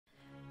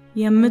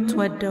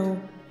የምትወደው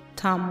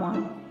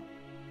ታሟል።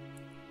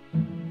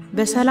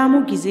 በሰላሙ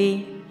ጊዜ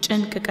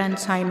ጭንቅ ቀን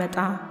ሳይመጣ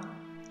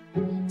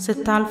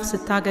ስታልፍ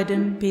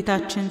ስታገድም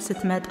ቤታችን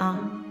ስትመጣ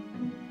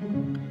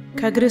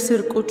ከእግር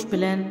ስር ቁጭ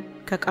ብለን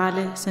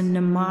ከቃልህ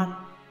ስንማር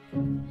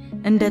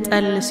እንደ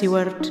ጠል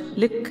ሲወርድ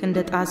ልክ እንደ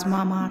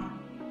ጣዝማ ማር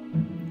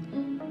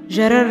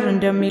ጀረር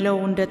እንደሚለው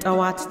እንደ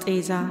ጠዋት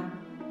ጤዛ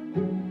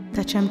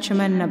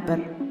ተቸምችመን ነበር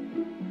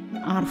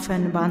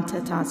አርፈን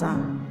ባንተ ታዛ።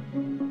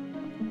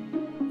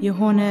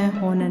 የሆነ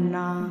ሆነና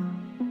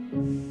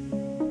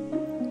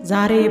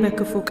ዛሬ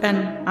በክፉ ቀን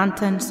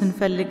አንተን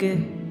ስንፈልግህ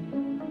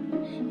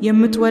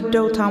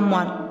የምትወደው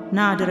ታሟል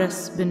ና ድረስ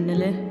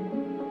ብንልህ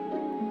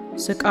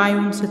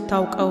ስቃዩን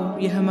ስታውቀው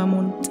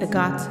የህመሙን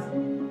ጥጋት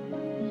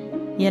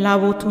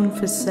የላቦቱን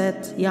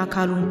ፍሰት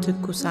ያካሉን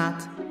ትኩሳት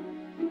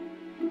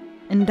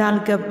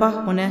እንዳልገባህ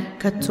ሆነ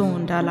ከቶ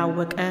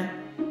እንዳላወቀ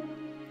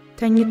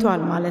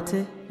ተኝቷል ማለት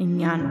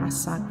እኛን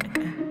አሳቀቀ።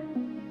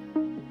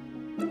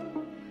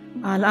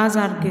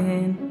 አልዓዛር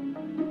ግን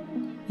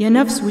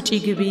የነፍስ ውጪ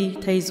ግቢ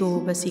ተይዞ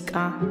በሲቃ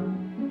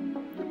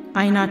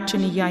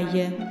አይናችን ያየ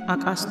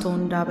አቃስቶ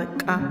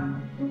እንዳበቃ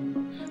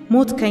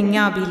ሞት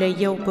ከኛ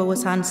ቢለየው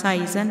በወሳንሳ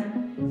ይዘን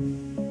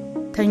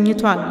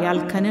ተኝቷል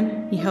ያልከንን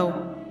ይኸው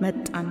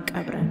መጣን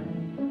ቀብረን።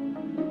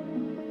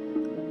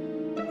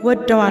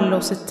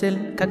 ወደዋለው ስትል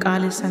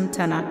ከቃል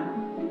ሰምተናል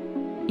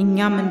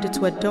እኛም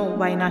እንድትወደው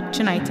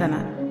ባይናችን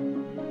አይተናል።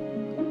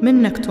 ምን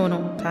ነክቶ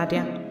ነው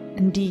ታዲያ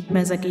እንዲህ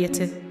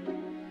መዘግየትህ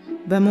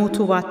በሞቱ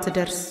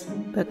ባትደርስ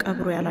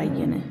በቀብሩ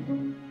ያላየነ?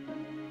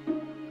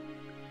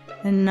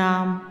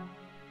 እናም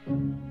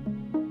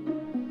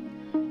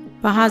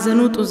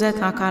በሐዘኑ ጡዘት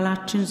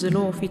አካላችን ዝሎ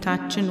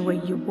ፊታችን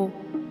ወይቦ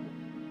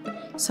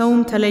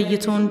ሰውም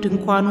ተለይቶን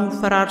ድንኳኑ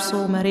ፈራርሶ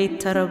መሬት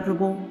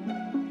ተረብርቦ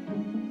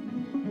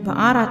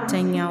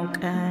በአራተኛው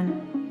ቀን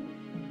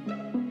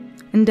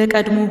እንደ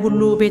ቀድሞ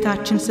ሁሉ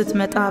ቤታችን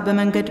ስትመጣ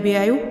በመንገድ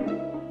ቢያዩ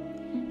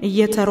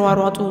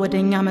እየተሯሯጡ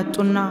ወደኛ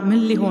መጡና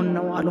ምን ሊሆን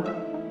ነው አሉ።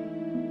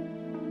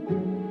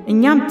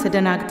 እኛም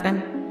ተደናግጠን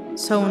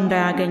ሰው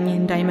እንዳያገኝ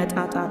እንዳይመጣ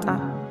ጣጣ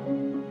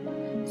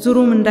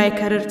ዙሩም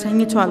እንዳይከርር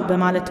ተኝቷል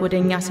በማለት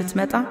ወደኛ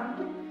ስትመጣ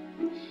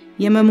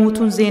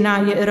የመሞቱን ዜና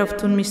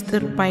የእረፍቱን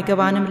ምስጢር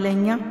ባይገባንም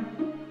ለኛ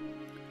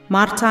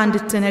ማርታ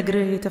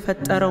እንድትነግርህ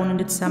የተፈጠረውን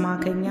እንድትሰማ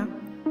ከኛ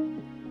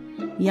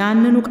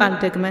ያንኑ ቃል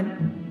ደግመን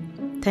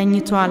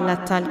ተኝቷል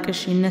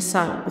አታልቅሽ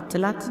ይነሳል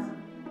ብትላት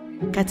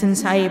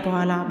ከትንሣኤ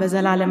በኋላ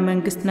በዘላለም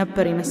መንግስት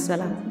ነበር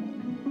ይመሰላል።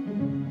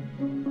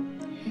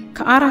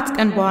 ከአራት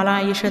ቀን በኋላ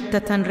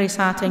የሸተተን ሬሳ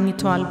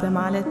ተኝቷል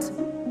በማለት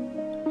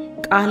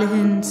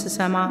ቃልህን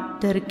ስሰማ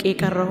ደርቄ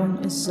ቀረሁኝ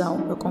እዛው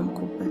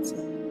በቆምኩበት።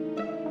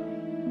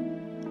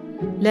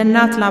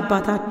 ለእናት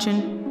ለአባታችን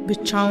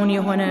ብቻውን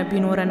የሆነ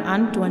ቢኖረን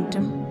አንድ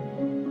ወንድም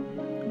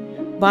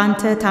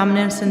በአንተ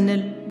ታምነን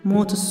ስንል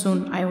ሞት እሱን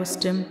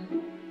አይወስድም።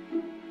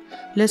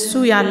 ለሱ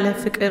ያለ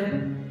ፍቅር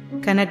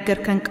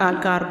ከነገርከን ቃል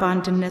ጋር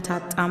በአንድነት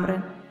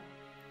አጣምረን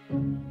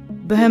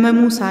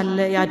በህመሙ ሳለ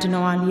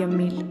ያድነዋል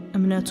የሚል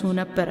እምነቱ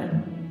ነበረን።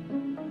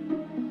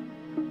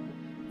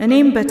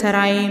 እኔም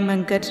በተራዬ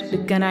መንገድ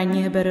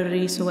ልገናኝህ በርሬ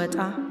ስወጣ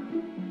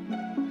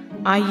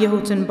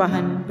አየሁትን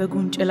ባህን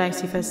በጉንጭ ላይ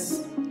ሲፈስ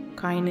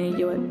ካይኔ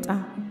እየወጣ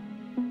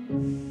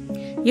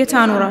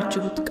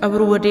የታኖራችሁት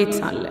ቀብሩ ወዴት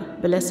አለ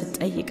ብለህ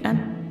ስትጠይቀን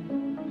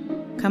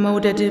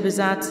ከመውደድ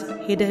ብዛት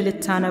ሄደህ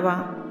ልታነባ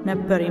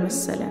ነበር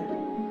የመሰለን።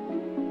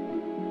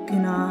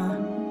 ግና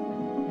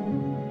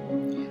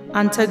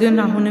አንተ ግን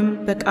አሁንም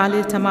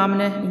በቃልህ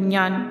ተማምነህ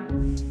እኛን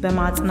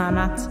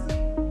በማጽናናት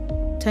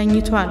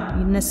ተኝቷል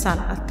ይነሳል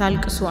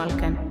አታልቅሱ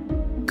አልከን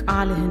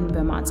ቃልህን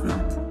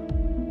በማጽናት።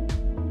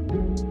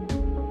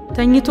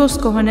 ተኝቶስ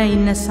ከሆነ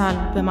ይነሳል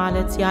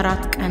በማለት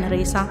የአራት ቀን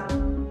ሬሳ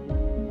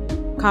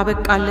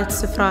ካበቃለት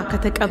ስፍራ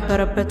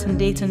ከተቀበረበት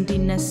እንዴት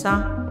እንዲነሳ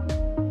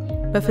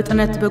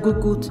በፍጥነት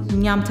በጉጉት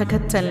እኛም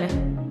ተከተልን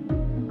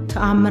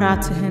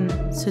ተአምራትህን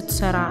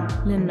ስትሰራ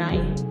ልናይ።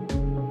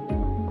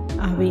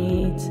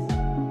 አቤት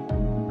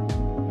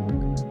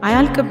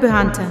አያልቅብህ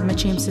አንተ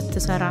መቼም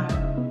ስትሰራ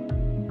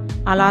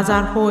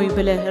አልዓዛር ሆይ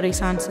ብለህ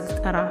ሬሳን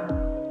ስትጠራ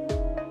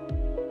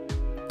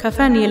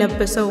ከፈን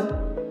የለበሰው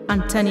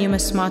አንተን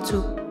የመስማቱ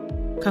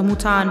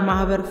ከሙታን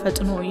ማህበር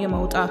ፈጥኖ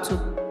የመውጣቱ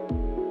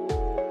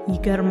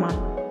ይገርማል።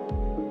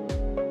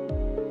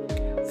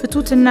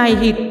 ፍቱትና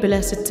ይሄድ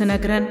ብለህ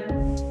ስትነግረን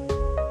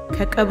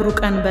ከቀብሩ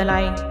ቀን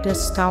በላይ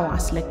ደስታው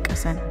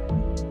አስለቀሰን።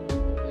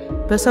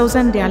 በሰው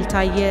ዘንድ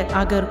ያልታየ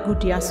አገር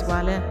ጉድ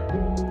ያስባለ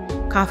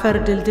ካፈር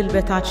ድልድል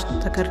በታች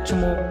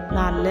ተከርችሞ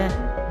ላለ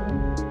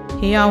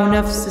ሕያው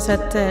ነፍስ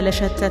ሰተ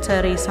ለሸተተ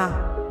ሬሳ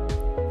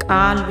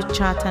ቃል ብቻ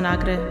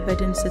ተናግረህ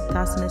በድን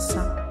ስታስነሳ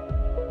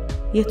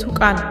የቱ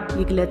ቃል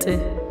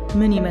ይግለጥህ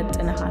ምን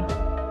ይመጥንሃል?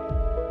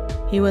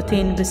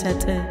 ሕይወቴን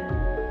ብሰጥህ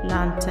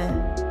ላንተ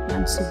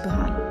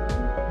ያንስብሃል።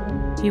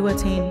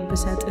 ሕይወቴን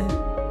ብሰጥህ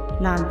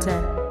ላንተ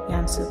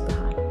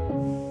ያንስብሃል።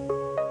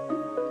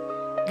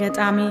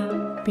 ገጣሚ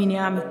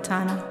ቢንያም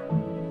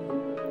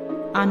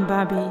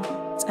አንባቢ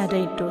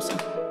ጸደይ ዶሳ